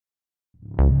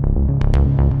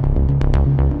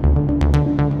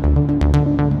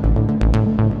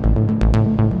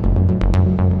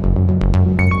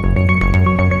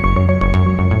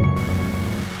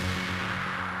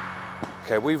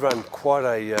we run quite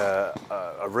a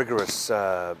rigorous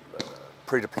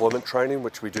pre-deployment training,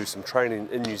 which we do some training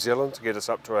in New Zealand to get us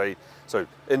up to a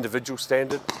individual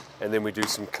standard, and then we do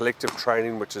some collective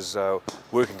training, which is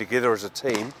working together as a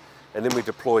team, and then we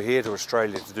deploy here to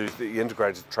Australia to do the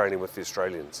integrated training with the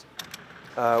Australians.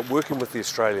 Working with the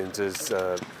Australians is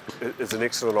an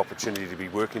excellent opportunity to be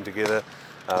working together.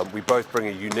 We both bring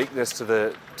a uniqueness to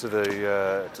the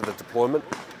deployment,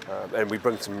 and we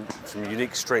bring some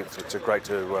unique strengths which are great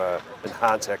to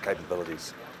enhance our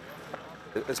capabilities.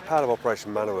 As part of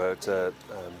Operation Manawa, it's a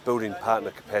building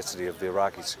partner capacity of the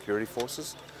Iraqi Security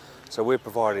Forces. So we're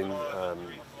providing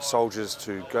soldiers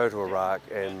to go to Iraq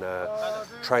and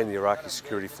train the Iraqi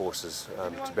Security Forces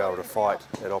to be able to fight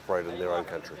and operate in their own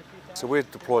country. So we're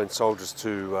deploying soldiers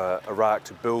to Iraq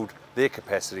to build their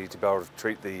capacity to be able to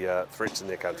treat the threats in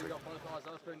their country.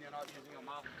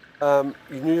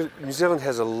 New Zealand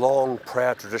has a long,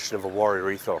 proud tradition of a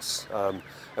warrior ethos,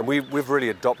 and we've really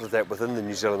adopted that within the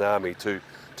New Zealand Army to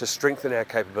strengthen our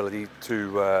capability,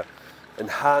 to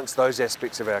enhance those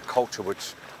aspects of our culture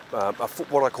which are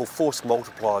what I call force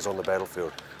multipliers on the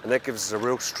battlefield. And that gives us a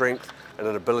real strength and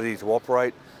an ability to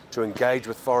operate, to engage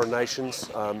with foreign nations,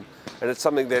 and it's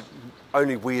something that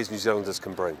only we as New Zealanders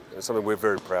can bring. It's something we're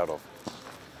very proud of.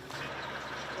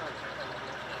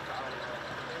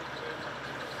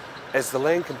 As the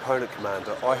Land Component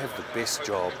Commander, I have the best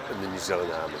job in the New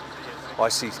Zealand Army. I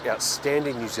see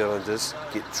outstanding New Zealanders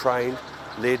get trained,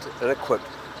 led and equipped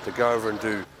to go over and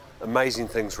do amazing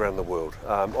things around the world.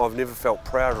 I've never felt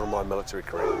prouder of my military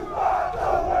career.